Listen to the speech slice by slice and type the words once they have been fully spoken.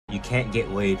can't get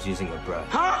waves using a brush.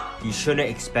 You shouldn't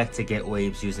expect to get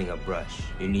waves using a brush.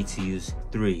 You need to use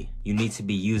 3. You need to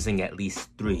be using at least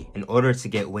 3. In order to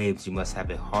get waves, you must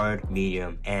have a hard,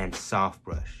 medium, and soft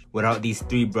brush. Without these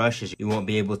 3 brushes, you won't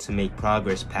be able to make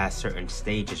progress past certain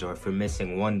stages, or if you're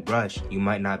missing one brush, you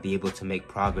might not be able to make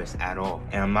progress at all.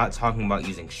 And I'm not talking about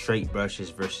using straight brushes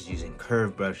versus using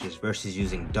curved brushes versus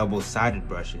using double-sided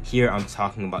brushes. Here, I'm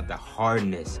talking about the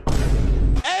hardness.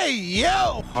 Hey,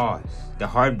 yo! Pause. The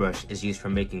hard brush is used for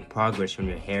making progress when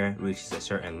your hair reaches a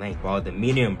certain length, while the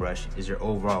medium brush is your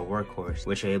overall workhorse,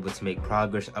 which you're able to make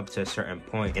progress up to a certain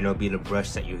point, and it'll be the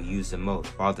brush that you'll use the most,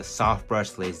 while the soft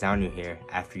brush lays down your hair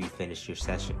after you finish your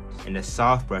session. And the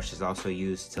soft brush is also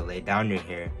used to lay down your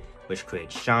hair, which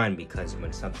creates shine, because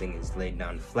when something is laid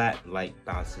down flat, light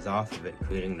bounces off of it,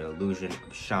 creating the illusion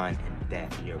of shine and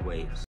depth in your waves.